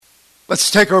Let's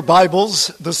take our Bibles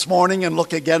this morning and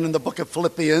look again in the book of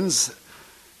Philippians.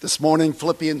 This morning,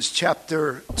 Philippians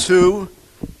chapter 2.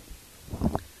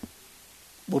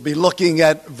 We'll be looking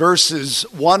at verses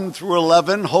 1 through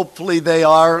 11. Hopefully they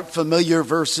are familiar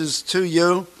verses to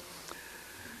you.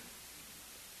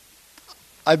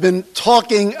 I've been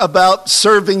talking about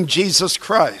serving Jesus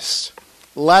Christ.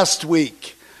 Last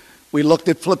week, we looked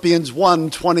at Philippians 1,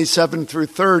 27 through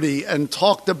 30 and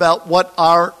talked about what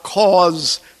our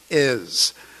cause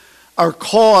is. Our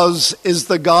cause is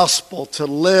the gospel, to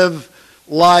live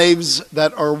lives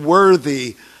that are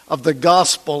worthy of the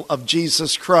gospel of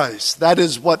Jesus Christ. That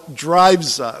is what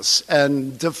drives us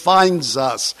and defines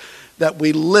us, that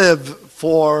we live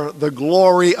for the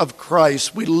glory of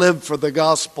Christ. We live for the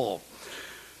gospel.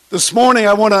 This morning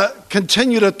I want to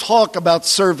continue to talk about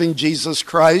serving Jesus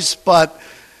Christ, but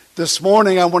this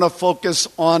morning I want to focus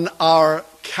on our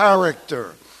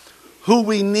character, who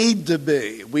we need to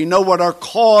be. We know what our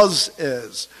cause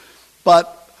is,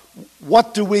 but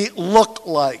what do we look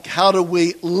like? How do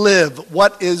we live?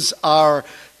 What is our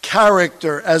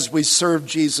character as we serve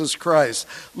Jesus Christ?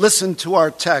 Listen to our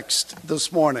text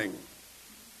this morning.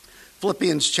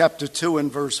 Philippians chapter 2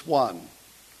 and verse 1.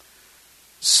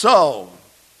 So,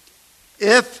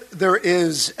 if there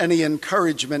is any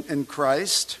encouragement in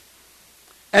Christ,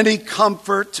 any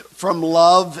comfort from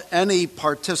love, any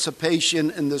participation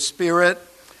in the Spirit,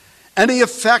 any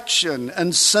affection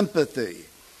and sympathy,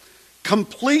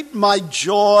 complete my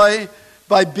joy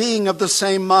by being of the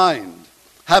same mind,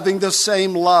 having the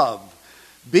same love,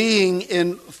 being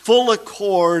in full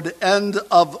accord and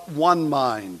of one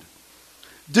mind.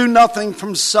 Do nothing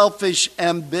from selfish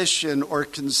ambition or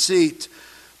conceit,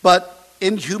 but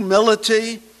in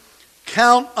humility,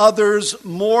 count others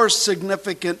more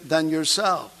significant than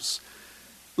yourselves.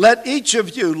 Let each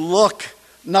of you look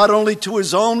not only to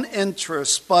his own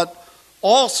interests, but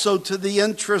also to the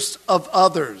interests of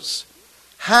others.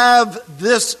 Have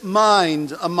this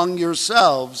mind among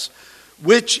yourselves,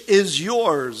 which is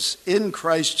yours in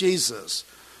Christ Jesus,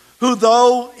 who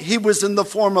though he was in the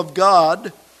form of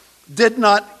God, did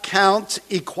not count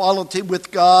equality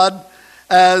with God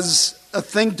as a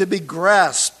thing to be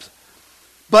grasped,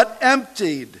 but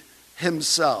emptied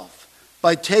himself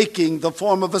by taking the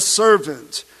form of a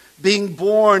servant, being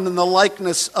born in the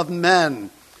likeness of men,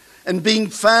 and being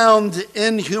found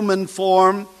in human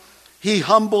form, he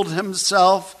humbled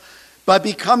himself by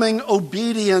becoming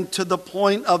obedient to the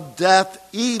point of death,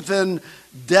 even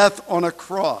death on a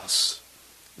cross.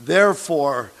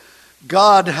 Therefore,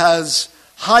 God has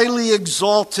highly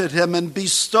exalted him and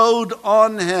bestowed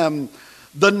on him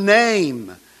the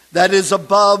name that is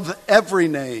above every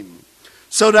name,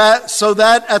 so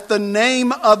that at the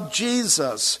name of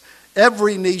Jesus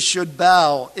every knee should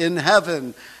bow in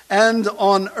heaven and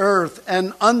on earth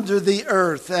and under the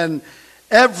earth, and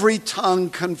every tongue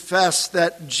confess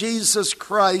that Jesus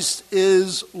Christ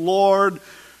is Lord,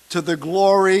 to the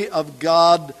glory of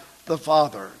God the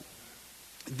Father.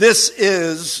 This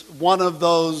is one of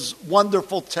those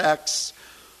wonderful texts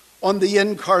on the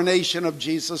incarnation of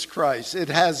Jesus Christ. It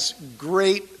has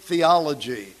great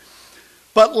theology.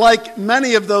 But like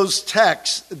many of those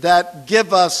texts that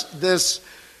give us this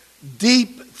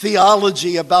deep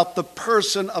theology about the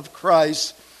person of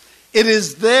Christ, it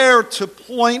is there to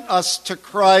point us to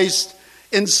Christ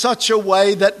in such a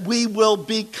way that we will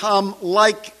become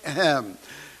like him,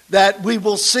 that we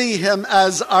will see him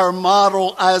as our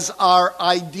model, as our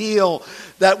ideal,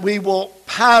 that we will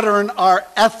pattern our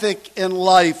ethic in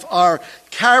life, our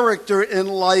character in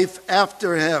life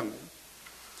after him.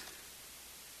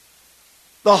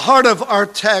 The heart of our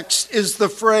text is the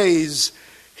phrase,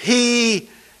 he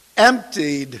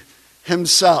emptied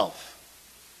himself.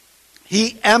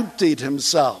 He emptied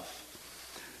himself.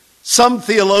 Some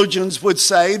theologians would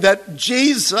say that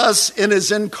Jesus, in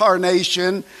his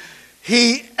incarnation,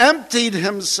 he emptied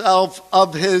himself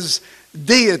of his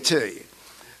deity,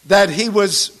 that he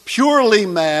was purely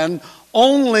man,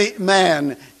 only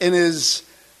man in his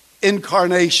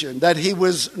incarnation, that he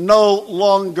was no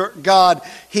longer God.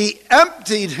 He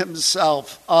emptied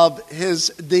himself of his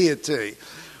deity.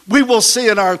 We will see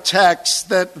in our text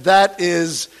that that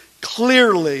is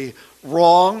clearly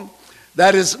wrong.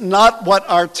 That is not what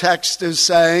our text is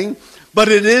saying, but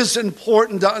it is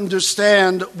important to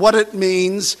understand what it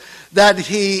means that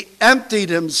he emptied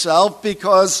himself,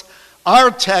 because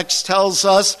our text tells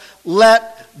us,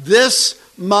 let this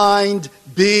mind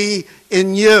be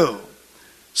in you.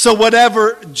 So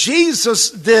whatever Jesus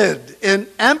did in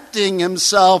emptying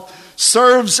himself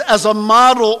serves as a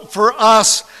model for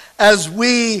us as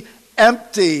we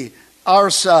empty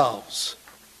ourselves.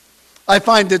 I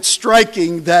find it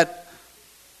striking that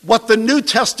what the New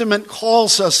Testament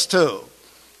calls us to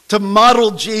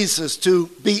model Jesus, to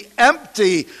be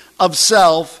empty of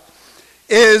self,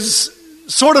 is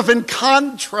sort of in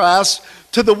contrast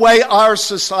to the way our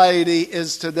society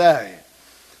is today.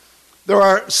 There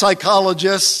are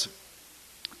psychologists,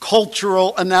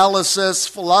 cultural analysis,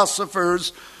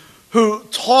 philosophers who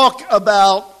talk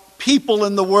about people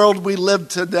in the world we live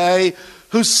today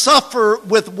who suffer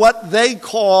with what they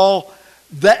call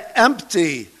the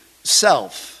empty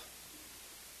self.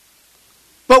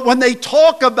 But when they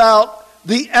talk about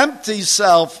the empty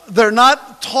self, they're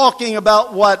not talking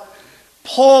about what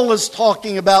Paul is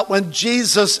talking about when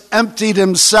Jesus emptied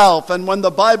himself, and when the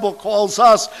Bible calls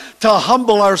us to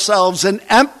humble ourselves and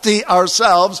empty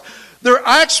ourselves. They're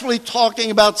actually talking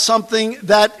about something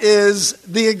that is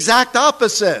the exact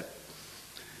opposite.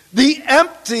 The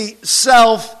empty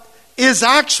self is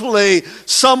actually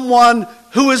someone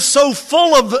who is so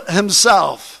full of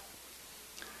himself.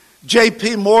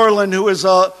 J.P. Moreland, who is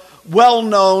a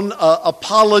well-known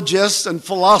apologist and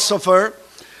philosopher,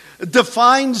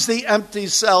 defines the empty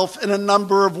self in a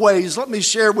number of ways. Let me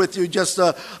share with you just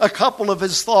a couple of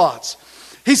his thoughts.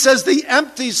 He says the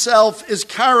empty self is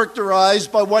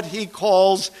characterized by what he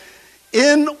calls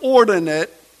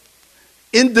inordinate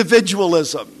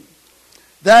individualism.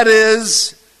 That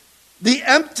is, the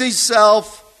empty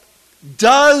self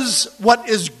does what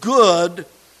is good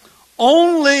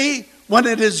only when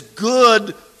it is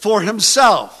good for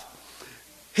himself.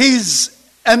 He's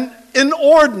an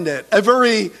inordinate, a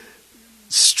very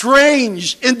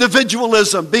strange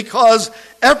individualism, because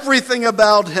everything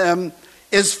about him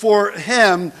is for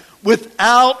him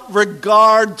without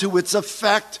regard to its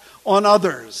effect on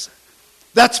others.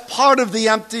 That's part of the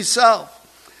empty self.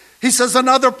 He says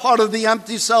another part of the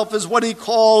empty self is what he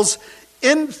calls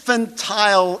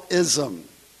infantilism.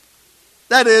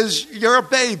 That is, you're a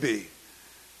baby,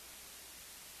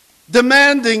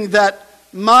 demanding that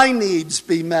my needs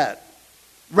be met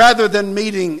rather than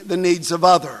meeting the needs of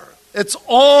others. It's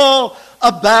all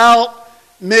about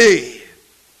me.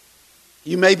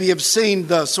 You maybe have seen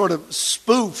the sort of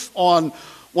spoof on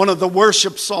one of the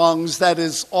worship songs that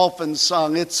is often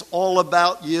sung. It's all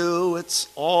about you. It's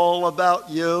all about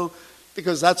you.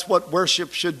 Because that's what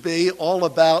worship should be. All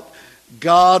about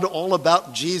God. All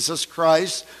about Jesus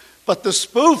Christ. But the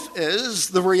spoof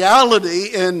is, the reality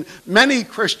in many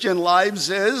Christian lives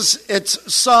is,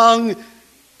 it's sung,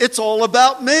 it's all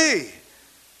about me.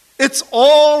 It's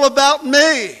all about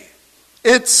me.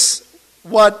 It's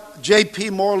what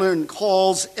J.P. Moreland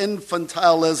calls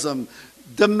infantilism,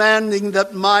 demanding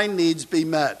that my needs be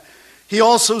met. He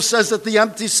also says that the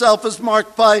empty self is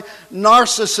marked by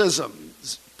narcissism,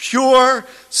 pure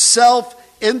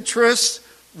self-interest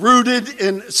rooted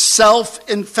in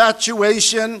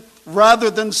self-infatuation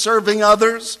rather than serving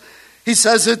others. He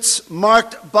says it's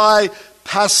marked by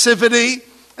passivity,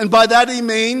 and by that he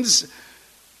means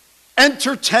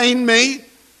entertain me,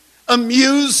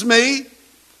 amuse me,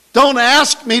 don't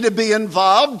ask me to be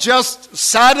involved, just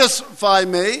satisfy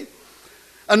me.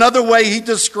 Another way he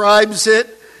describes it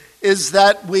is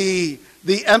that the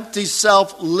empty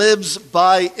self lives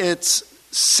by its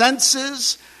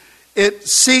senses. It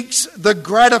seeks the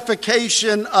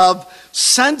gratification of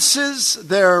senses,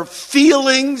 their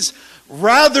feelings,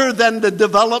 rather than the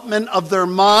development of their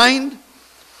mind.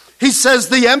 He says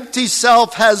the empty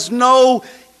self has no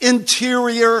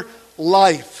interior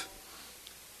life.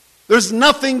 There's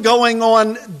nothing going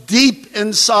on deep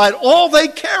inside. All they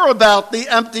care about, the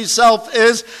empty self,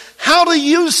 is how do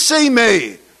you see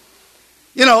me?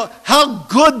 You know, how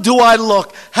good do I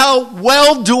look? How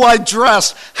well do I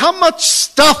dress? How much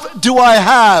stuff do I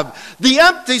have? The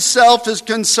empty self is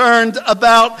concerned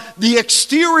about the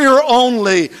exterior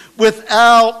only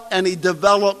without any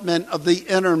development of the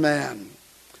inner man.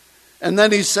 And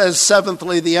then he says,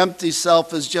 seventhly, the empty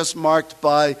self is just marked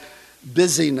by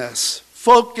busyness,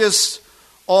 focused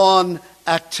on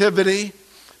activity,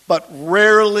 but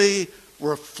rarely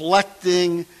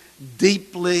reflecting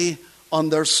deeply on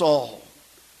their soul.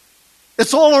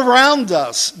 It's all around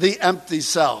us, the empty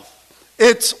self.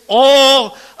 It's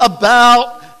all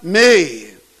about me.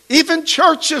 Even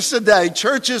churches today,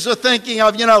 churches are thinking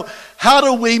of, how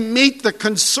do we meet the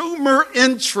consumer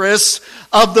interests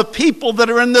of the people that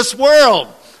are in this world?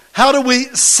 How do we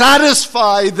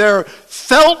satisfy their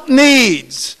felt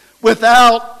needs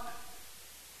without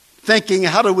thinking,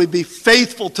 how do we be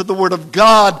faithful to the Word of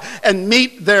God and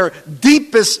meet their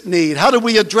deepest need? How do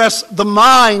we address the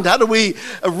mind? How do we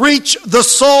reach the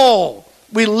soul?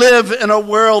 We live in a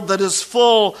world that is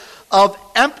full of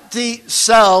empty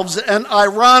selves, and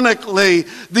ironically,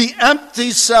 the empty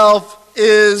self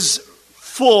is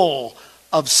full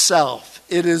of self.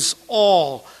 It is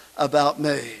all about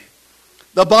me.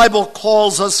 The Bible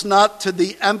calls us not to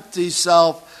the empty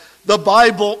self. The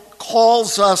Bible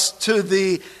calls us to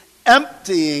the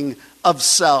emptying of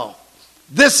self.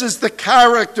 This is the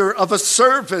character of a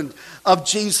servant of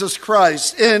Jesus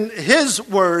Christ. In his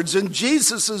words, in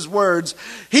Jesus' words,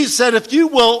 he said, if you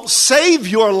will save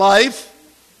your life,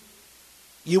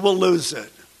 you will lose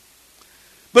it.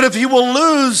 But if you will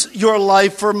lose your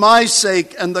life for my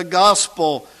sake and the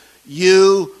gospel,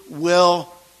 you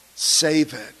will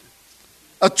save it.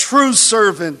 A true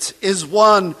servant is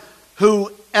one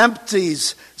who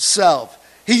empties self.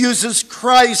 He uses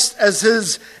Christ as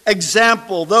his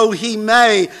example, though he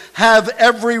may have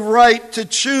every right to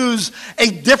choose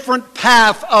a different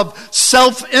path of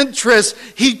self-interest.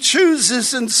 He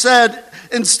chooses instead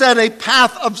a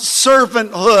path of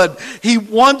servanthood. He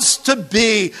wants to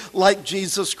be like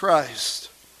Jesus Christ.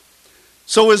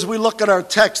 So as we look at our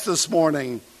text this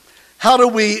morning, how do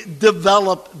we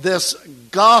develop this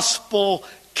gospel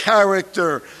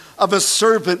character of a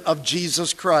servant of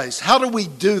Jesus Christ? How do we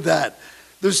do that?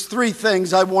 There's three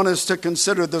things I want us to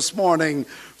consider this morning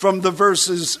from the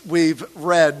verses we've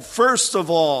read. First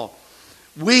of all,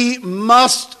 we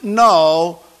must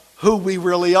know who we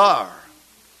really are.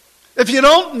 If you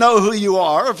don't know who you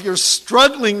are, if you're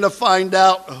struggling to find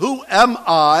out who am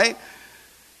I,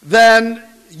 then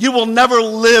you will never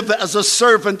live as a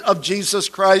servant of Jesus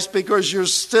Christ because you're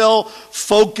still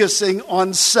focusing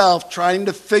on self, trying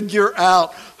to figure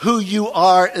out who you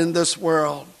are in this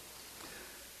world.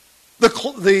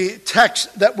 The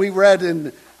text that we read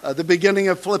in the beginning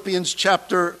of Philippians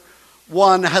chapter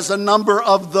 1 has a number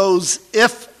of those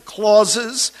if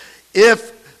clauses.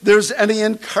 If there's any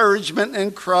encouragement in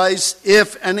Christ,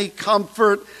 if any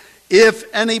comfort, if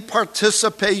any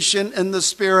participation in the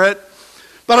Spirit.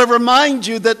 But I remind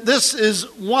you that this is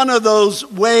one of those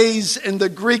ways in the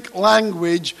Greek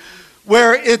language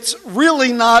where it's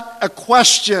really not a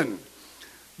question.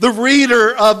 The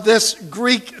reader of this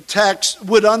Greek text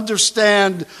would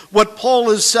understand what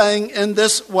Paul is saying in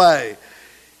this way.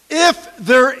 If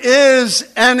there is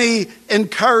any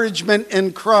encouragement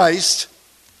in Christ,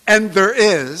 and there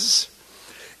is,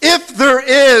 if there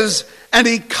is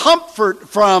any comfort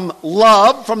from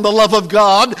love, from the love of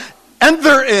God, and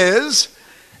there is,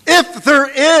 if there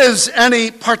is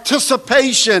any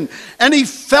participation, any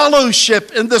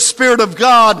fellowship in the Spirit of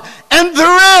God, and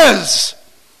there is,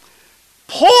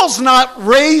 Paul's not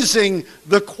raising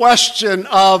the question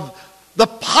of the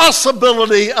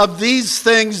possibility of these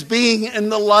things being in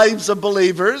the lives of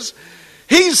believers.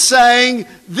 He's saying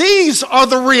these are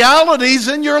the realities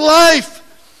in your life.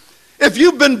 If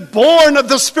you've been born of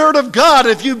the Spirit of God,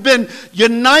 if you've been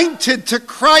united to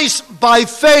Christ by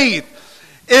faith,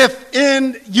 if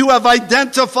you have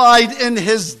identified in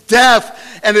his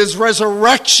death and his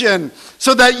resurrection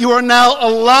so that you are now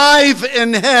alive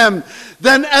in him,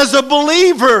 then as a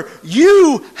believer,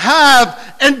 you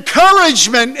have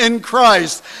encouragement in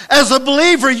Christ. As a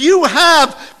believer, you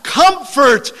have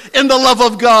comfort in the love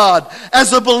of God.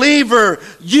 As a believer,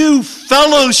 you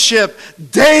fellowship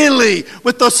daily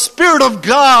with the Spirit of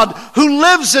God who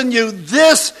lives in you.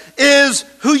 This is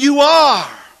who you are.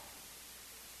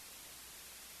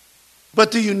 But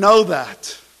do you know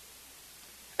that?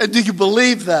 And do you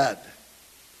believe that?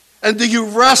 And do you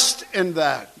rest in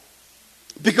that?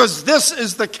 Because this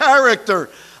is the character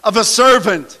of a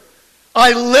servant.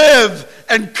 I live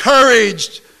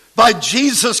encouraged by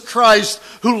Jesus Christ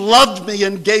who loved me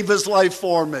and gave his life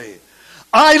for me.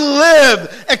 I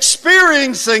live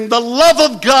experiencing the love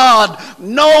of God,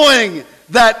 knowing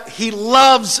that he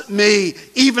loves me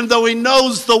even though he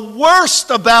knows the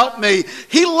worst about me.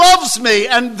 He loves me,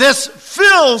 and this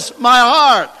fills my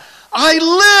heart.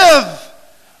 I live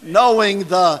knowing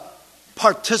the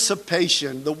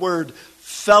participation, the word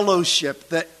fellowship,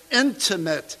 the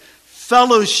intimate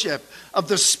fellowship of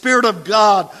the Spirit of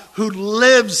God who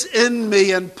lives in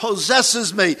me and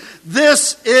possesses me.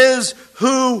 This is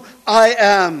who I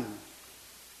am.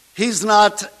 He's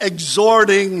not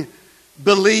exhorting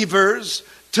believers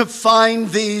to find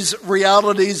these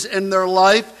realities in their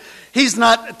life. He's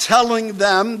not telling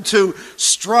them to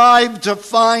strive to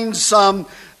find some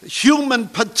human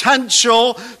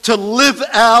potential to live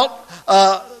out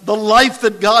the life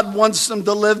that God wants them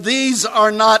to live. These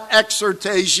are not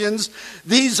exhortations.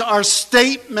 These are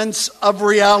statements of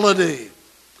reality.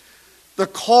 The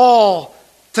call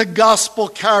to gospel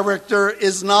character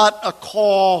is not a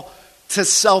call to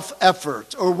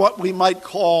self-effort or what we might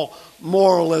call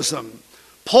moralism.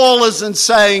 Paul isn't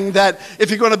saying that if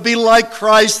you're going to be like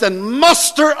Christ, then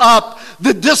muster up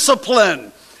the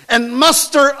discipline and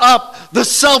muster up the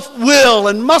self-will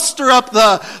and muster up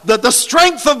the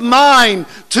strength of mind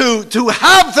to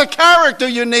have the character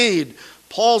you need.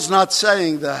 Paul's not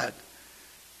saying that.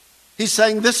 He's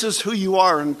saying this is who you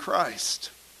are in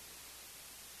Christ.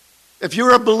 If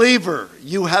you're a believer,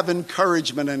 you have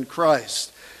encouragement in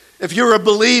Christ. If you're a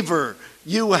believer,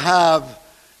 you have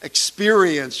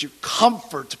experience, you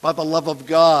comfort by the love of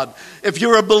God. If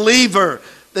you're a believer,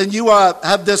 then you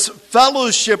have this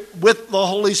fellowship with the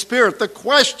Holy Spirit. The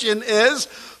question is,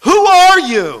 who are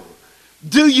you?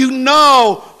 Do you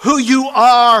know who you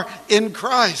are in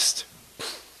Christ?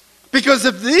 Because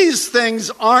if these things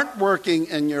aren't working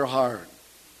in your heart,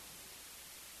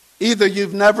 either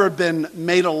you've never been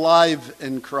made alive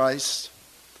in Christ,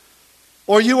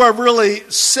 or you are really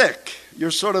sick. You're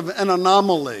sort of an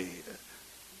anomaly.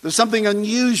 There's something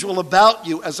unusual about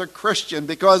you as a Christian,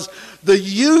 because the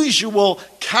usual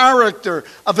character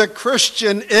of a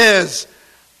Christian is,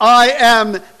 I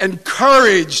am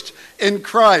encouraged in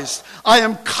Christ. I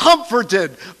am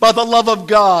comforted by the love of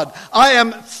God.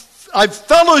 I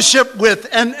fellowship with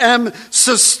and am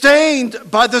sustained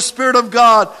by the Spirit of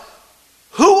God.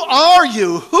 Who are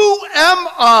you? Who am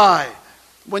I?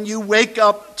 When you wake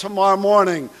up tomorrow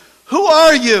morning, who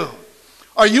are you?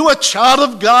 Are you a child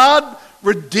of God,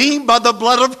 redeemed by the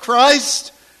blood of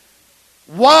Christ?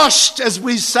 Washed, as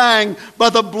we sang, by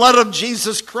the blood of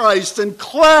Jesus Christ, and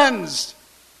cleansed,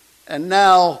 and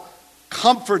now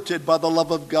comforted by the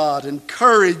love of God,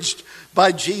 encouraged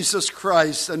by Jesus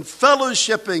Christ, and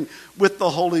fellowshipping with the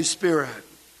Holy Spirit.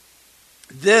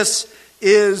 This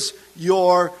is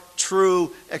your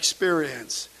true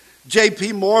experience.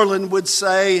 J.P. Moreland would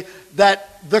say that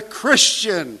the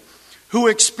Christian who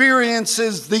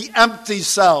experiences the empty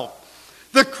self,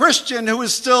 the Christian who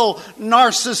is still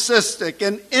narcissistic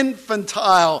and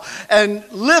infantile and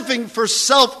living for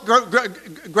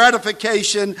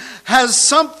self-gratification, has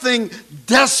something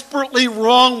desperately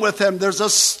wrong with him. There's a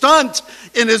stunt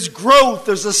in his growth.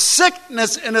 There's a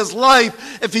sickness in his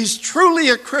life if he's truly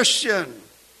a Christian.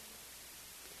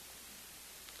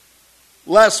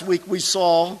 Last week we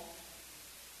saw,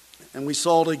 and we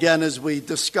saw it again as we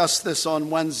discussed this on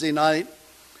Wednesday night,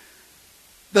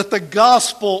 that the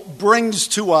gospel brings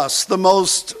to us the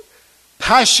most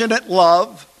passionate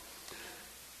love,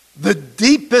 the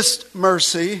deepest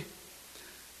mercy,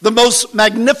 the most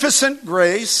magnificent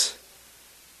grace,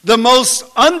 the most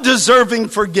undeserving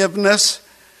forgiveness,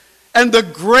 and the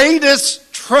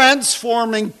greatest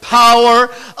transforming power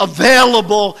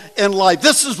available in life.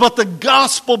 This is what the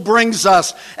gospel brings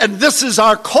us, and this is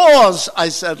our cause, I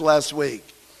said last week.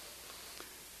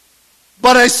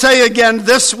 But I say again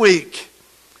this week,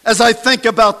 as I think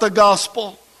about the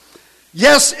gospel,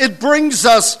 yes, it brings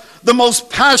us the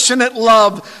most passionate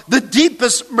love, the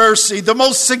deepest mercy, the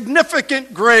most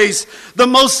significant grace, the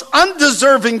most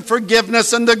undeserving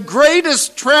forgiveness, and the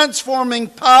greatest transforming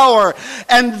power.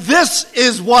 And this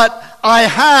is what I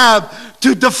have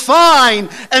to define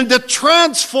and to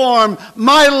transform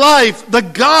my life, the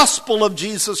gospel of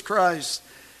Jesus Christ.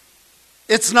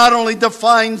 It not only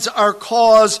defines our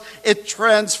cause, it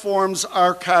transforms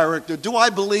our character. Do I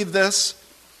believe this?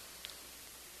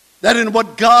 That in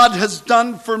what God has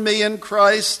done for me in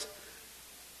Christ,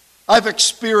 I've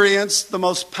experienced the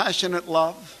most passionate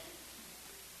love.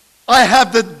 I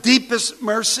have the deepest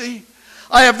mercy.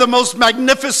 I have the most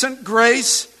magnificent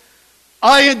grace.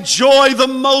 I enjoy the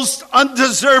most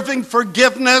undeserving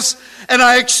forgiveness, and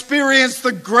I experience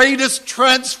the greatest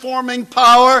transforming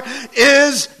power.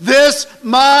 Is this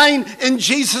mine in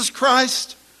Jesus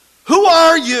Christ? Who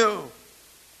are you?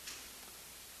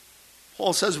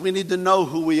 Paul says we need to know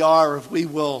who we are if we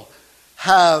will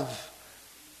have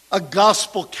a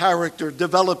gospel character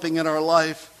developing in our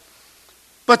life.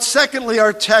 But secondly,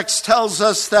 our text tells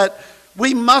us that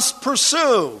we must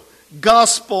pursue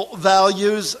gospel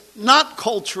values, not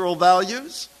cultural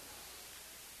values.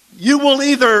 You will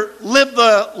either live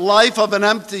the life of an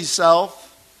empty self,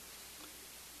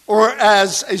 or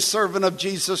as a servant of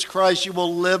Jesus Christ, you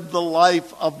will live the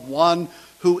life of one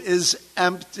who is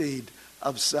emptied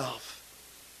of self.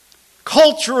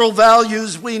 Cultural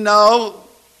values, we know,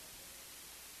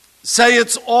 say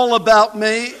it's all about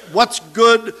me, what's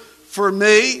good for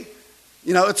me.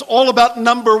 You know, it's all about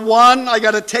number one. I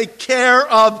got to take care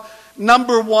of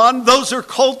number one. Those are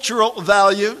cultural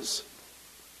values.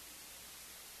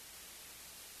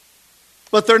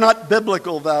 But they're not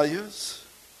biblical values.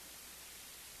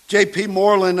 J.P.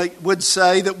 Moreland would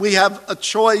say that we have a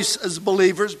choice as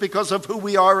believers because of who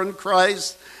we are in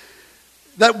Christ,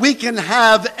 that we can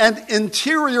have an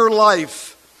interior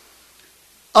life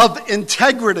of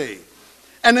integrity,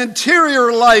 an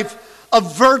interior life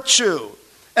of virtue,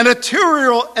 an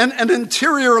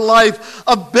interior life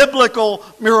of biblical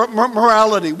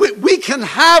morality. We can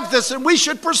have this, and we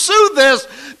should pursue this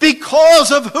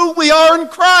because of who we are in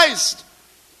Christ.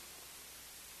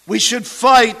 We should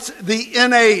fight the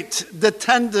innate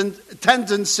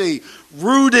tendency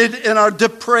rooted in our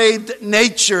depraved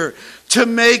nature to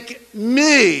make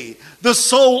me the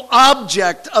sole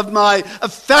object of my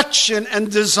affection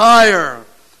and desire.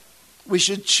 We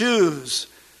should choose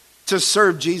to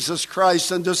serve Jesus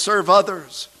Christ and to serve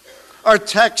others. Our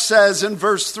text says in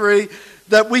verse 3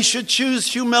 that we should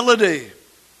choose humility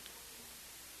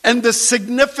and the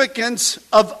significance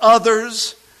of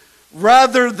others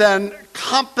rather than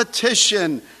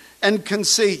competition and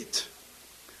conceit.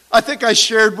 I think I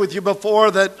shared with you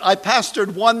before that I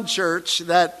pastored one church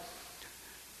that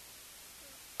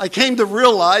I came to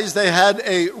realize they had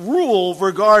a rule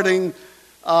regarding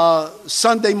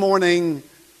Sunday morning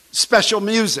special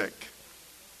music.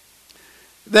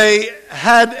 They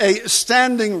had a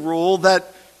standing rule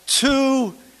that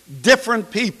two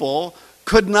different people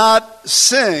could not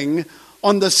sing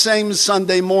on the same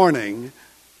Sunday morning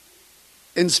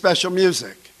in special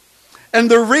music.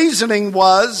 And the reasoning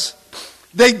was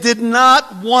they did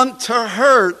not want to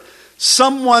hurt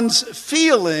someone's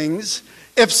feelings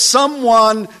if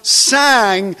someone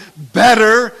sang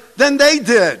better than they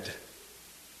did.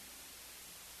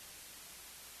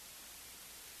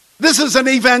 This is an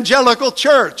evangelical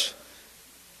church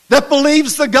that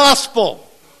believes the gospel.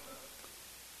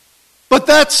 But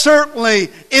that certainly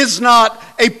is not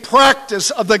a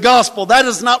practice of the gospel. That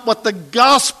is not what the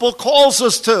gospel calls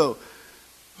us to.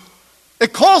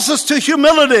 It calls us to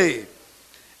humility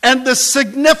and the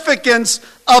significance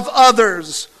of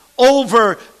others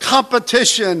over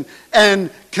competition and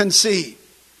conceit.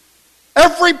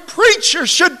 Every preacher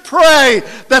should pray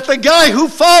that the guy who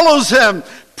follows him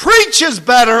preaches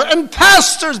better and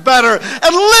pastors better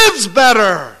and lives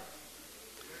better.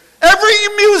 Every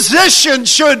musician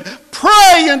should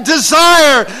pray and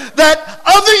desire that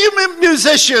other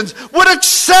musicians would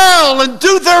excel and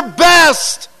do their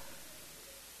best.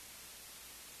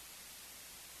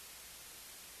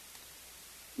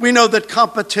 We know that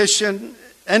competition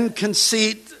and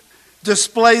conceit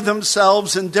display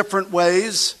themselves in different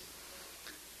ways.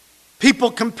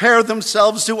 People compare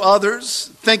themselves to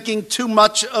others, thinking too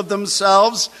much of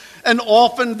themselves. And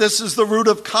often this is the root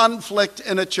of conflict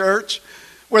in a church,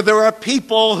 where there are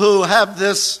people who have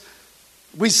this,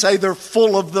 we say they're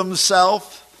full of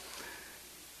themselves.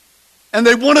 And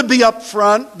they want to be up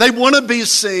front. They want to be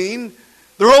seen.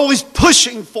 They're always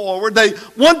pushing forward. They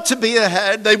want to be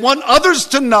ahead. They want others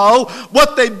to know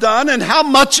what they've done and how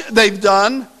much they've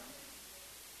done.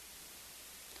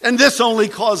 And this only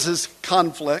causes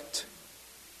conflict.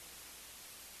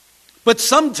 But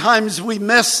sometimes we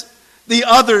miss the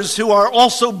others who are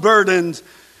also burdened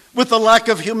with the lack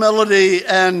of humility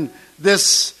and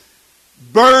this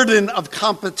burden of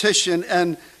competition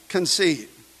and conceit.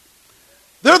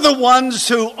 They're the ones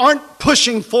who aren't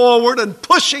pushing forward and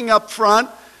pushing up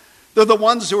front. They're the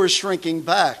ones who are shrinking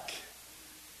back.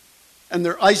 And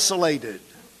they're isolated.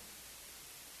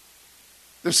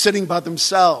 They're sitting by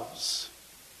themselves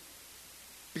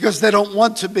because they don't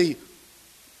want to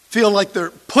feel like they're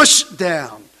pushed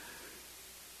down.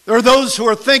 There are those who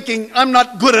are thinking, I'm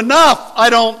not good enough. I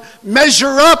don't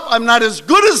measure up. I'm not as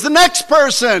good as the next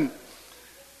person.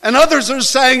 And others are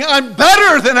saying, I'm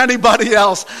better than anybody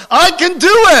else. I can do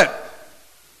it.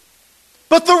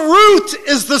 But the root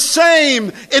is the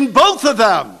same in both of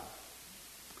them.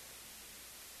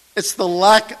 It's the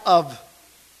lack of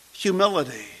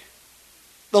humility.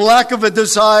 The lack of a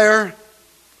desire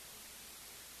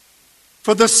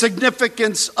for the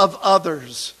significance of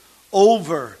others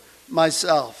over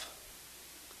myself.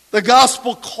 The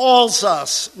gospel calls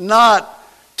us not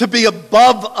to be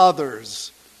above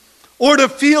others or to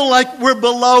feel like we're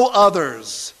below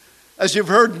others. As you've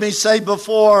heard me say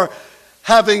before,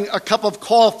 having a cup of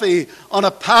coffee on a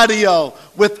patio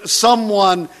with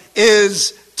someone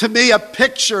is, to me, a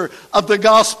picture of the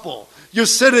gospel. You're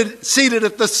seated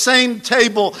at the same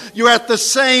table. You're at the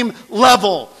same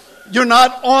level. You're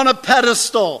not on a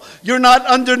pedestal. You're not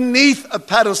underneath a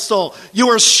pedestal. You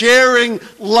are sharing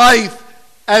life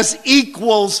as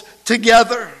equals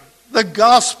together. The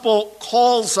gospel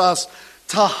calls us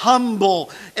to humble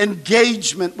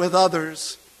engagement with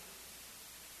others.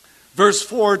 Verse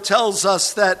 4 tells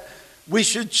us that we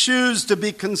should choose to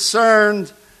be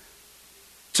concerned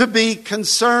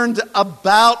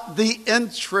about the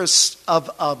interests of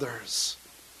others.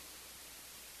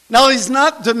 Now, he's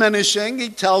not diminishing. He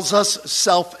tells us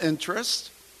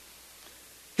self-interest.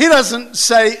 He doesn't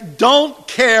say, don't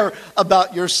care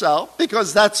about yourself,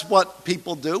 because that's what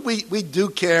people do. We do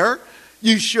care.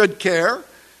 You should care.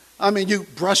 I mean, you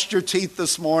brushed your teeth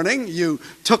this morning. You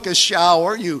took a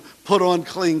shower. You put on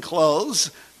clean clothes.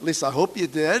 At least I hope you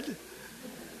did.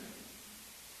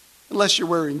 Unless you're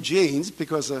wearing jeans,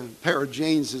 because a pair of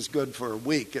jeans is good for a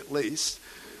week at least.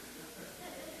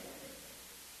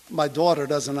 My daughter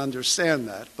doesn't understand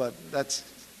that, but that's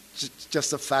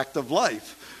just a fact of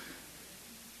life.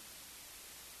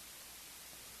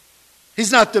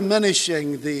 He's not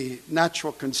diminishing the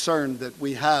natural concern that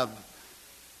we have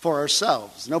for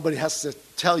ourselves. Nobody has to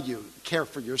tell you, care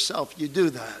for yourself. You do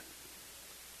that.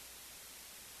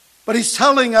 But he's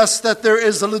telling us that there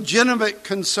is a legitimate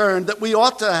concern that we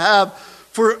ought to have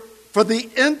for the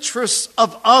interests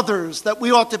of others, that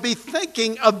we ought to be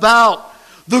thinking about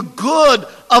the good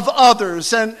of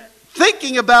others and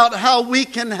thinking about how we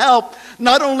can help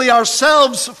not only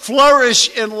ourselves flourish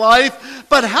in life,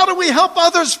 but how do we help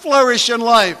others flourish in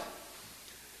life?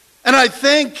 And I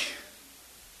think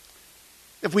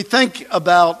if we think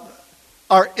about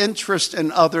our interest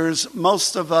in others,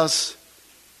 most of us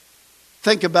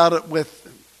think about it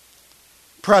with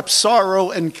perhaps sorrow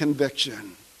and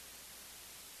conviction.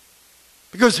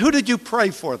 Because who did you pray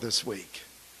for this week?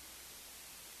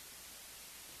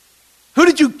 Who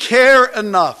did you care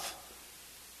enough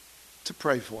to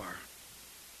pray for?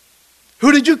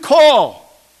 Who did you call?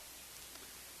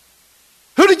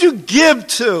 Who did you give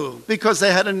to because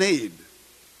they had a need?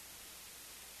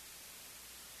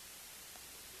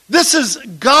 This is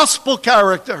gospel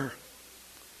character.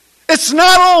 It's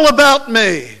not all about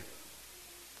me.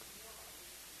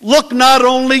 Look not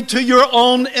only to your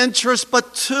own interest,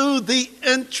 but to the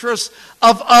interest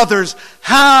of others.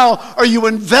 How are you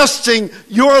investing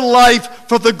your life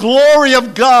for the glory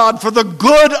of God, for the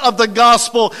good of the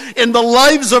gospel in the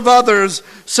lives of others,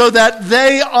 so that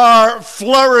they are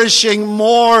flourishing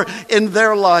more in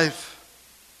their life?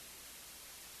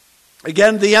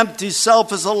 Again, the empty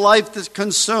self is a life that's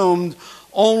consumed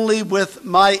only with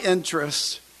my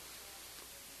interest.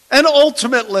 And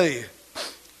ultimately,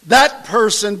 that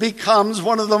person becomes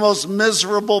one of the most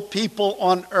miserable people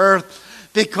on earth,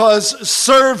 because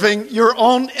serving your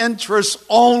own interests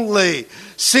only,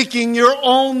 seeking your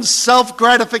own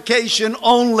self-gratification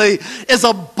only, is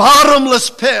a bottomless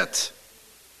pit.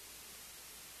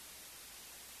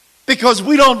 Because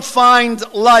we don't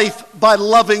find life by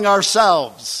loving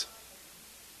ourselves.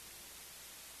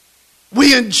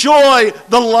 We enjoy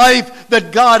the life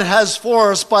that God has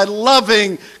for us by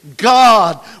loving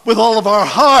God with all of our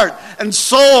heart and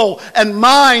soul and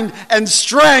mind and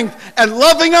strength, and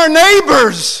loving our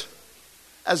neighbors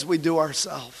as we do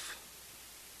ourselves.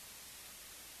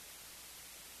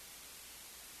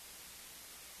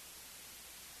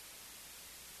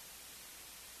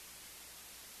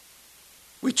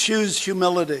 We choose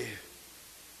humility.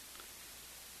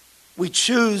 We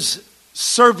choose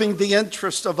serving the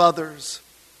interest of others.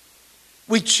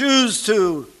 We choose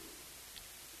to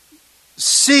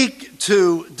seek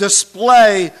to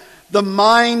display the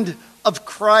mind of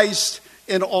Christ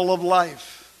in all of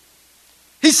life.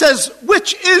 He says,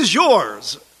 which is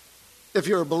yours if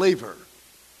you're a believer?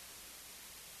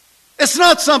 It's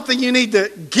not something you need to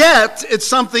get, it's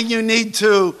something you need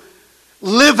to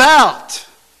live out.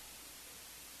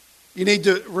 You need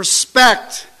to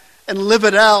respect and live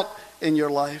it out in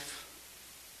your life.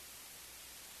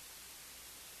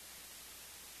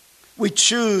 We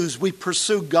choose, we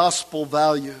pursue gospel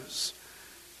values.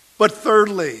 But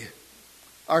thirdly,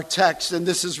 our text, and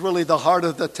this is really the heart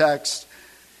of the text,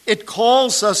 it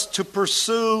calls us to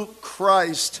pursue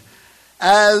Christ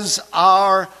as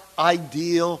our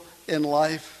ideal in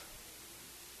life.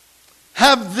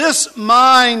 Have this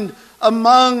mind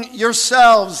among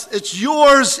yourselves. It's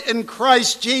yours in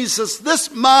Christ Jesus.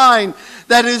 This mind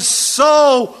that is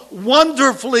so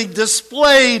wonderfully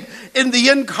displayed in the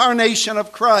incarnation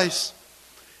of Christ.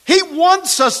 He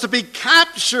wants us to be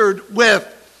captured with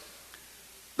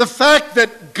the fact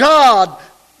that God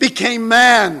became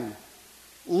man,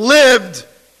 lived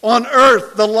on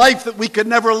earth the life that we could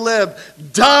never live,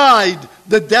 died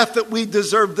the death that we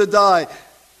deserve to die.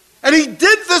 And he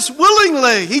did this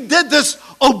willingly. He did this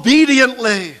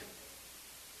obediently.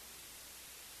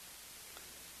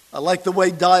 I like the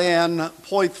way Diane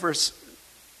Poythress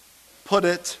put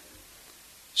it.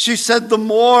 She said, the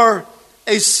more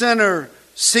a sinner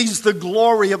sees the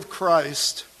glory of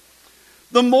Christ,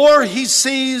 the more he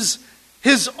sees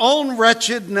his own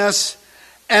wretchedness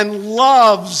and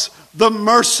loves the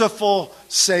merciful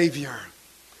Savior.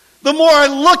 The more I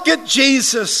look at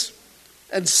Jesus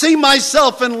and see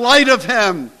myself in light of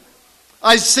him,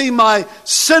 I see my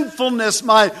sinfulness,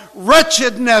 my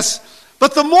wretchedness.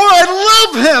 But the more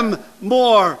I love him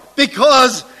more,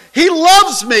 because he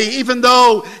loves me even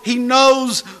though he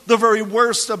knows the very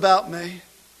worst about me.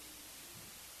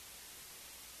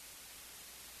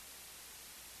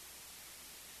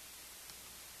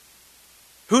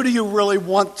 Who do you really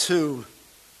want to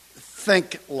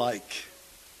think like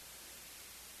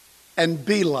and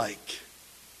be like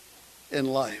in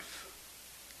life?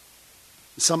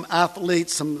 Some athlete,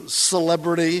 some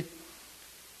celebrity,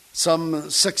 some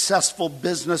successful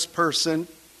business person.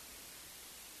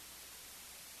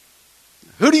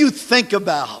 Who do you think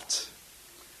about?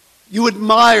 You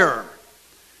admire,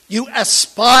 you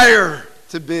aspire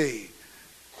to be.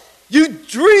 You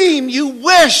dream, you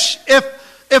wish, if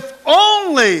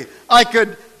only I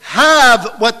could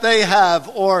have what they have,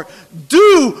 or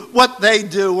do what they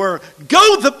do, or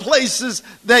go the places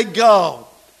they go.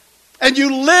 And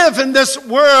you live in this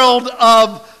world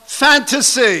of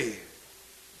fantasy.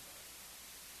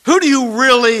 Who do you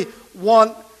really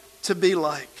want to be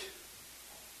like?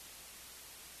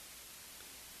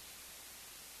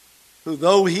 Who,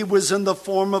 though he was in the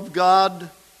form of God,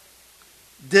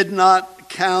 did not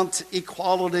count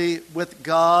equality with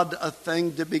God a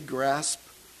thing to be grasped,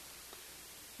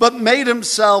 but made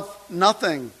himself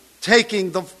nothing,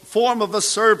 taking the form of a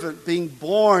servant, being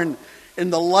born in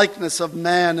the likeness of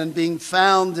man, and being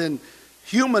found in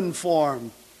human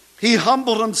form. He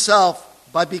humbled himself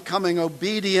by becoming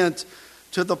obedient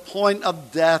to the point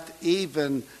of death,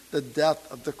 even the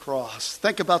death of the cross.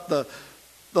 Think about the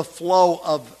flow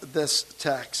of this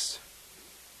text.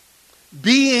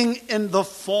 Being in the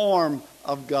form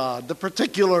of God. The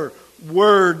particular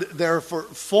word there for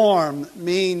form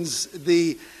means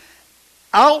the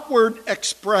outward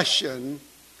expression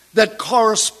that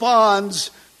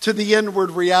corresponds to the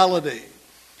inward reality.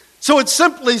 So it's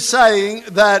simply saying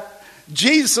that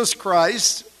Jesus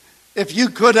Christ, if you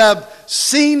could have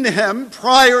seen him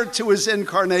prior to his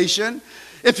incarnation,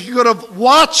 if you could have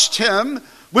watched him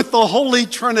with the Holy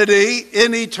Trinity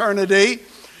in eternity,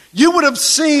 you would have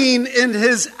seen in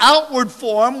his outward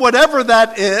form, whatever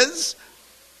that is,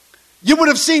 you would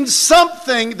have seen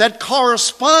something that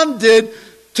corresponded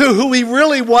to who he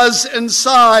really was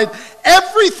inside.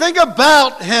 Everything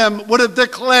about him would have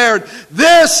declared,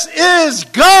 this is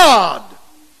God.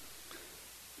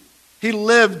 He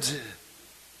lived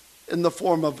in the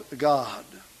form of God.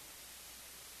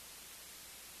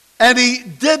 And he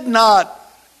did not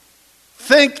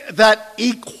think that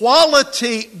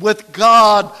equality with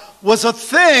God was a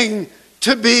thing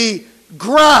to be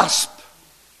grasped.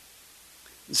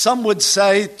 Some would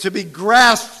say to be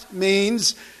grasped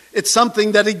means it's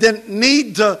something that he didn't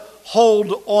need to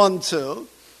hold on to.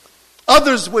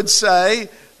 Others would say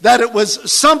that it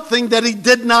was something that he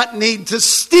did not need to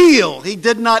steal. He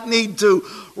did not need to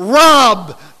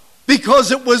rob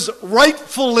because it was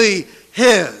rightfully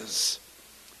his.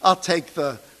 I'll take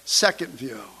the second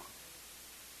view.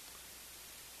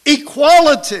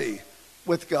 Equality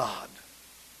with God.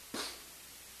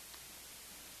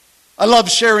 I love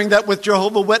sharing that with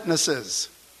Jehovah's Witnesses.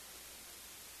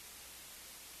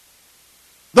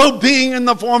 Though being in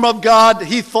the form of God,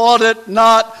 he thought it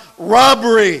not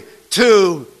robbery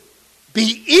to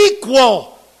be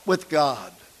equal with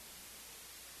God.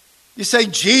 You say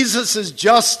Jesus is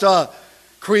just a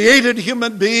created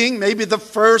human being, maybe the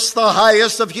first, the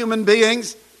highest of human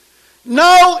beings.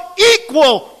 No,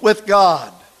 equal with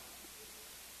God.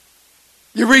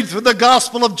 You read through the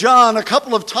Gospel of John a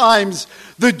couple of times,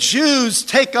 the Jews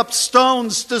take up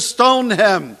stones to stone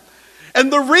him.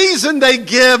 And the reason they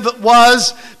give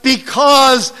was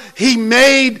because he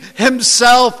made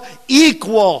himself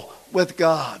equal with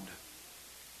God.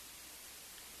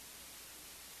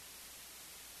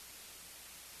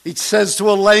 He says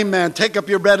to a lame man, take up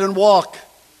your bed and walk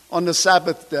on the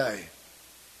Sabbath day.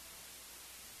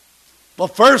 Well,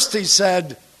 first he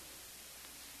said,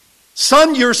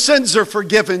 son, your sins are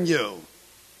forgiven you.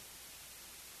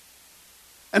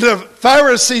 And the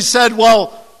Pharisee said,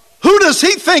 well, who does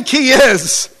he think he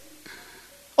is?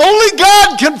 Only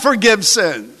God can forgive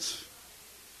sins.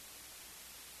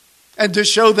 And to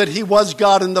show that he was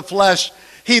God in the flesh,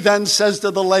 he then says to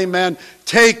the lame man,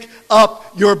 take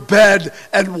up your bed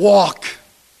and walk.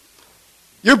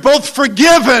 You're both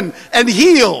forgiven and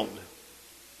healed.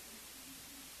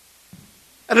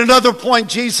 At another point,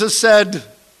 Jesus said,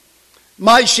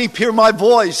 my sheep hear my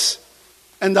voice,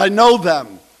 and I know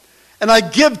them. And I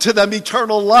give to them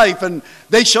eternal life, and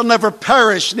they shall never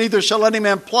perish, neither shall any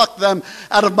man pluck them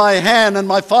out of my hand. And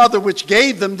my Father which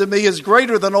gave them to me is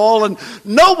greater than all, and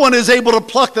no one is able to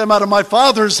pluck them out of my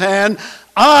Father's hand.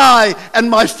 I and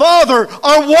my Father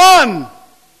are one.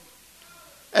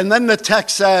 And then the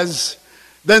text says,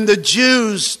 then the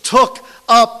Jews took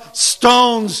up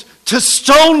stones to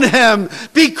stone him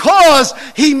because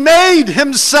he made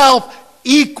himself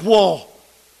equal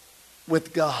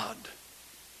with God.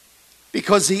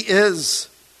 Because he is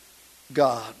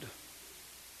God.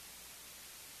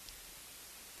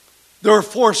 There are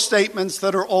 4 statements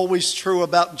that are always true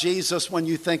about Jesus when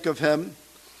you think of him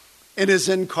in his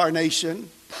incarnation.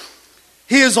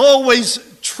 He is always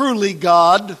truly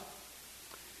God.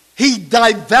 He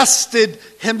divested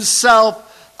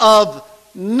himself of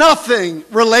nothing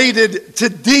related to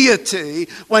deity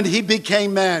when he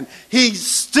became man. He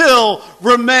still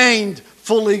remained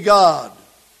fully God.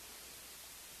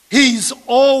 He's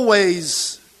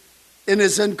always, in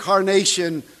his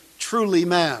incarnation, truly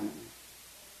man.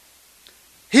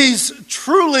 He's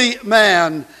truly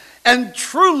man and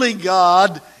truly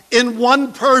God in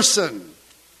one person.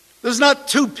 There's not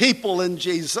 2 people in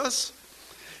Jesus.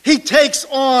 He takes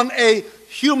on a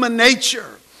human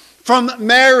nature. From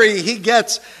Mary, he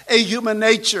gets a human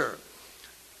nature.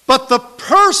 But the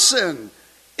person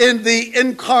in the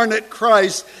incarnate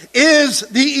Christ is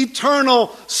the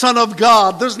eternal Son of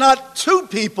God. There's not 2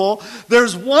 people.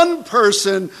 There's one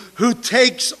person who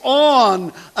takes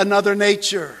on another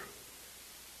nature.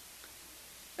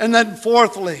 And then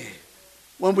fourthly,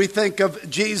 when we think of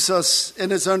Jesus in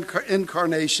his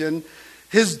incarnation,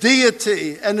 his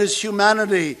deity and his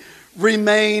humanity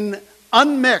remain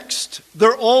unmixed.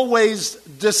 They're always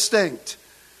distinct.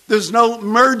 There's no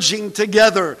merging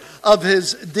together of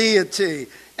his deity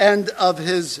and of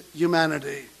his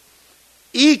humanity.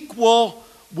 Equal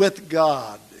with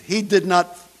God. He did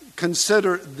not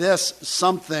consider this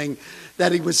something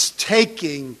that he was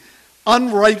taking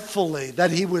unrightfully, that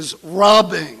he was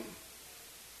robbing.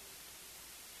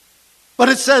 But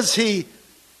it says he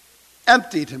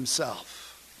emptied himself.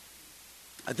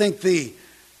 I think the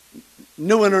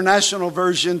New International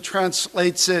Version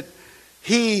translates it,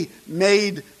 he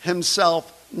made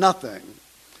himself nothing.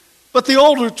 But the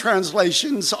older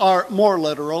translations are more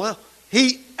literal.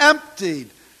 He emptied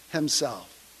himself.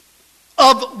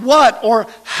 Of what or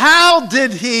how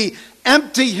did he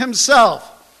empty himself?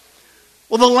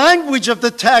 Well, the language of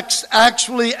the text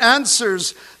actually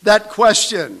answers that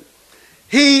question.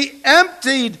 He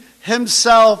emptied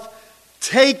himself,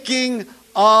 taking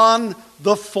on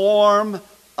the form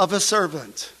of a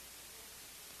servant.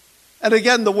 And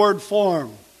again, the word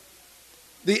form,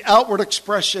 the outward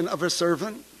expression of a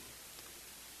servant.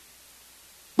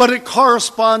 But it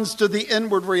corresponds to the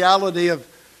inward reality of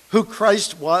who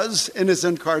Christ was in his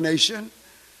incarnation.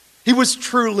 He was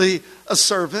truly a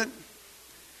servant.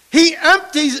 He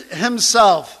empties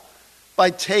himself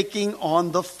by taking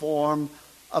on the form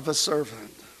of a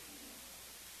servant.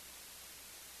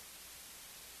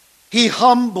 He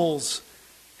humbles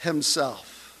himself.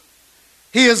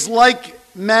 He is like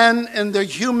men in their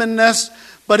humanness,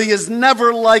 but he is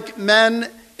never like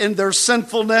men in their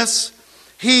sinfulness.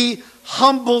 He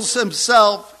humbles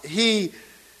himself.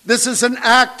 This is an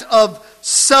act of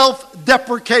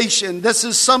self-deprecation. This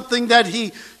is something that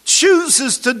he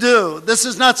chooses to do. This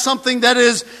is not something that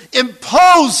is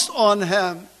imposed on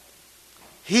him.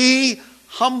 He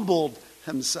humbled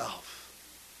himself.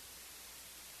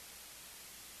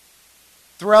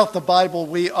 Throughout the Bible,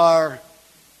 we are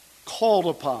called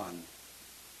upon.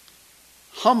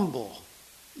 Humble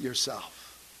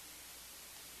yourself.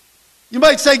 You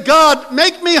might say, God,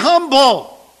 make me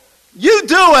humble. You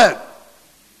do it.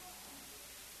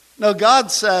 No,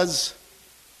 God says,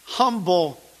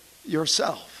 humble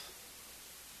yourself.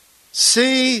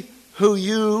 See who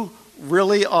you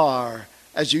really are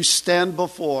as you stand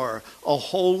before a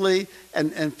holy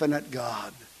and infinite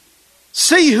God.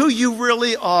 See who you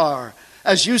really are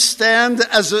as you stand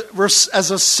as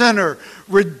a sinner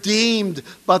redeemed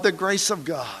by the grace of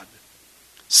God.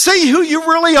 See who you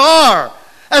really are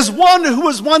as one who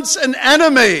was once an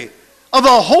enemy of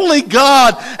a holy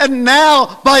God, and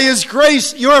now by his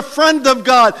grace you're a friend of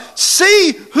God.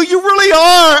 See who you really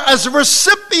are as a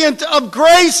recipient of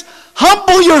grace.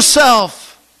 Humble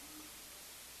yourself.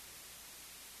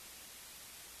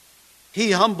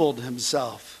 He humbled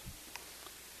himself,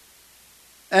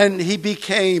 and he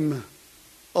became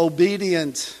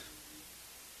obedient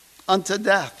unto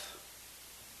death,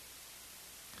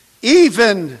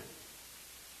 even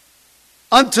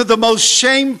unto the most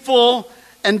shameful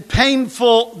and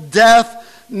painful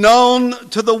death known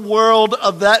to the world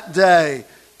of that day,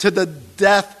 to the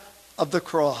death of the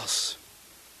cross.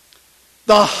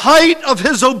 The height of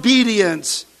his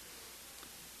obedience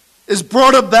is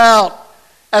brought about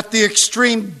at the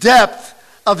extreme depth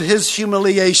of his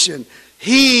humiliation.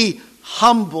 He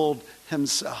humbled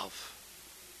himself.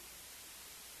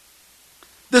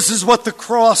 This is what the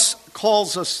cross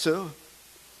calls us to.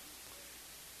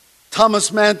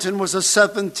 Thomas Manton was a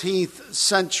 17th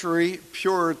century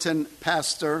Puritan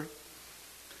pastor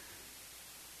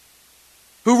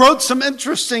who wrote some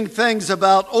interesting things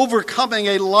about overcoming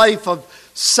a life of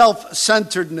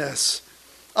self-centeredness.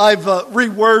 I've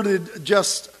reworded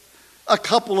just a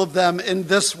couple of them in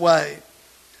this way.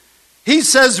 He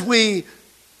says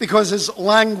because his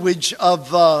language of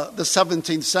the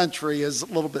 17th century is a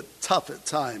little bit tough at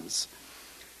times,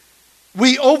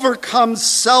 we overcome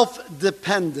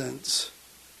self-dependence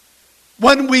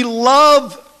when we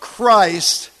love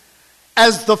Christ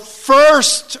as the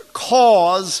first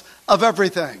cause of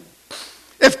everything.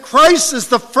 If Christ is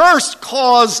the first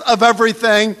cause of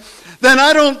everything, then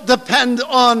I don't depend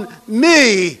on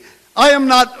me. I am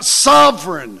not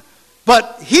sovereign,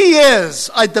 but He is.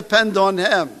 I depend on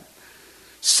Him.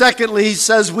 Secondly, he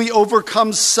says we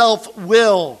overcome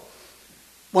self-will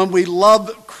when we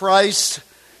love Christ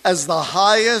as the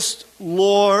highest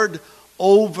Lord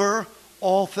over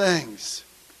all things.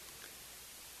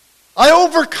 I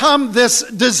overcome this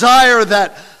desire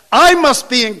that I must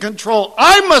be in control.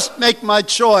 I must make my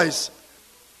choice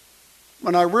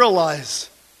when I realize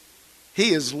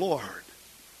He is Lord.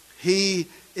 He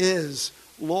is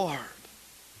Lord.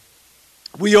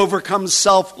 We overcome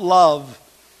self-love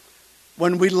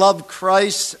when we love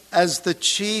Christ as the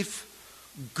chief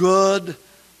good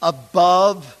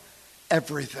above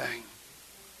everything.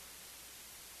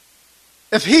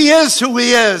 If He is who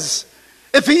He is,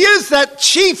 if He is that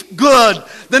chief good,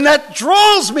 then that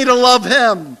draws me to love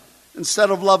Him instead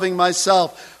of loving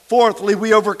myself. Fourthly,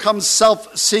 we overcome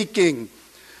self-seeking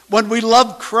when we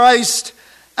love Christ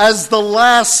as the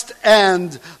last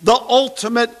end, the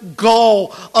ultimate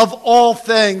goal of all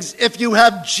things. If you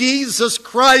have Jesus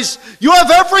Christ, you have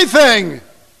everything.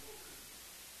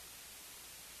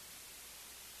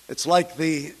 It's like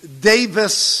the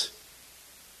Davis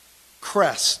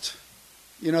crest.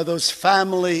 You know, those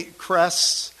family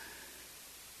crests.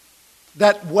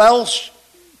 That Welsh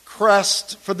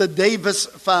crest for the Davis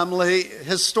family,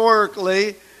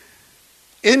 historically,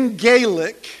 in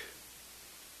Gaelic,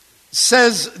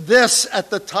 says this at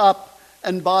the top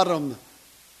and bottom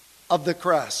of the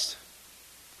crest.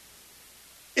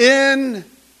 In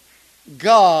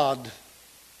God,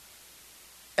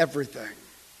 everything.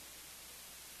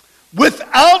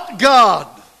 Without God,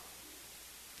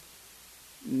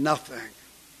 nothing.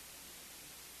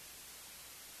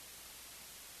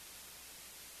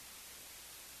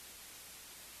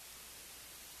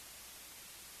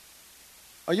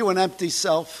 Are you an empty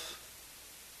self?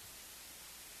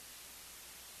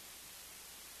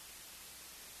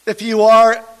 If you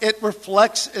are, it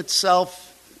reflects itself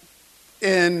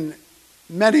in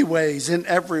many ways, in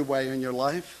every way in your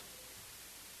life.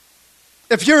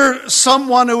 If you're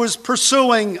someone who is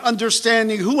pursuing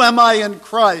understanding, who am I in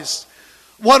Christ?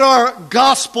 What are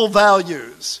gospel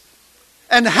values?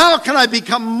 And how can I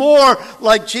become more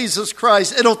like Jesus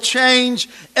Christ? It'll change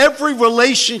every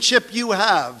relationship you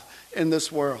have in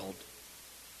this world.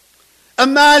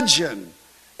 Imagine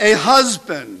a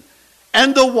husband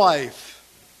and a wife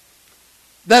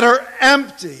that are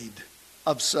emptied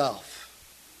of self.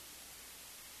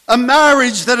 A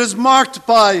marriage that is marked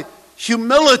by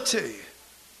humility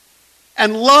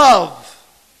and love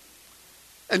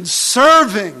and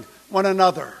serving one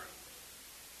another.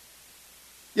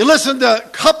 You listen to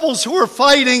couples who are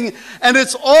fighting, and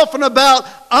it's often about,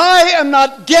 I am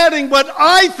not getting what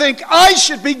I think I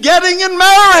should be getting in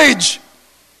marriage.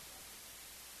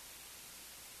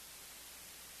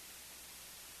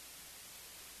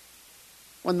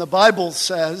 When the Bible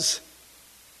says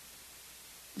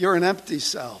you're an empty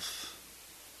self,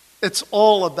 it's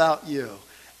all about you.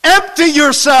 Empty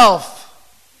yourself.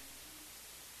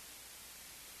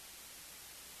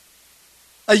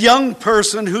 A young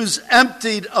person who's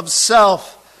emptied of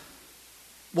self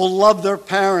will love their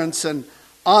parents and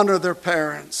honor their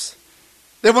parents.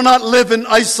 They will not live in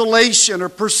isolation or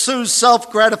pursue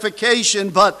self-gratification,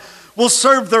 but will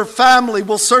serve their family,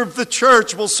 will serve the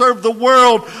church, will serve the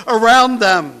world around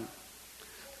them.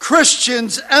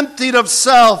 Christians emptied of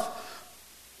self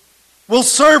will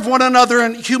serve one another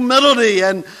in humility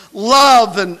and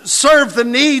love and serve the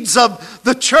needs of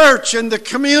the church and the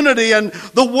community and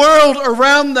the world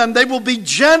around them. They will be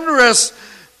generous.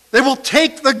 They will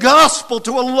take the gospel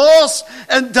to a lost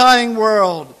and dying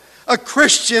world. A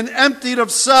Christian emptied of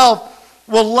self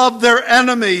will love their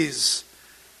enemies,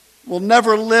 will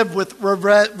never live with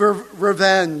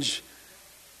revenge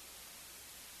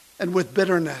and with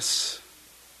bitterness.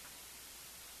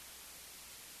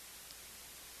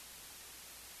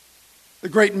 The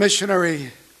great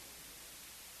missionary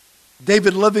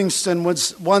David Livingstone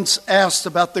was once asked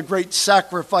about the great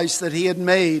sacrifice that he had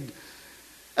made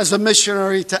as a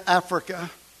missionary to Africa.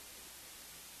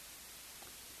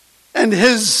 And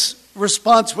his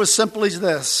response was simply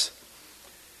this: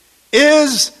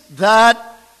 is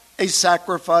that a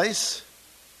sacrifice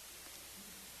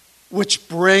which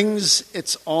brings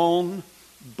its own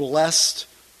blessed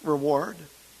reward?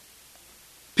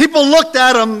 People looked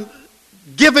at him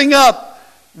giving up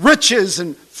riches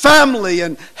and family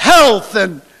and health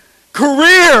and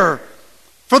career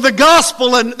for the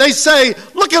gospel, and they say,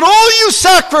 look at all you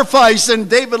sacrifice. And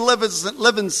David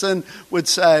Livingstone would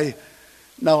say,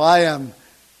 no, I'm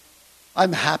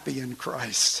happy in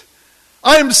Christ.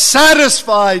 I am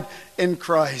satisfied in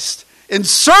Christ. In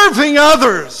serving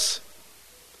others,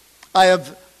 I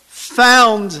have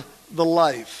found the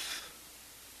life.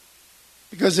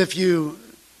 Because if you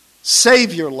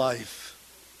save your life,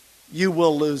 you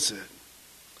will lose it.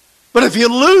 But if you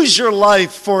lose your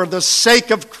life for the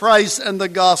sake of Christ and the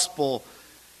gospel,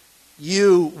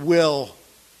 you will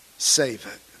save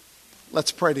it.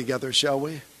 Let's pray together, shall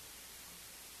we?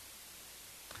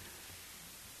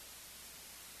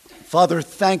 Father,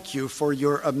 thank you for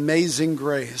your amazing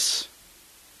grace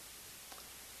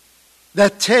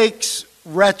that takes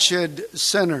wretched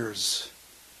sinners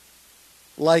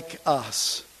like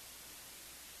us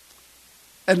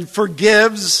and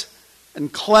forgives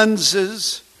and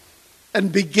cleanses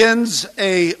and begins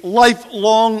a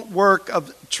lifelong work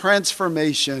of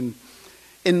transformation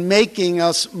in making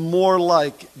us more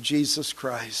like Jesus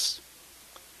Christ.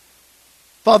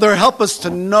 Father, help us to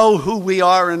know who we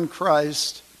are in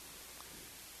Christ,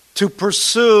 to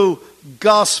pursue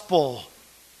gospel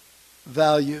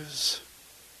values,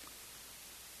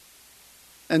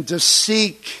 and to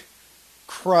seek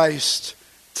Christ,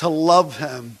 to love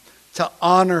him, to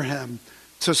honor him,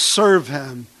 to serve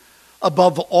him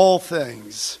above all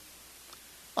things.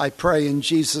 I pray in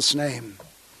Jesus' name,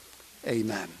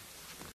 amen.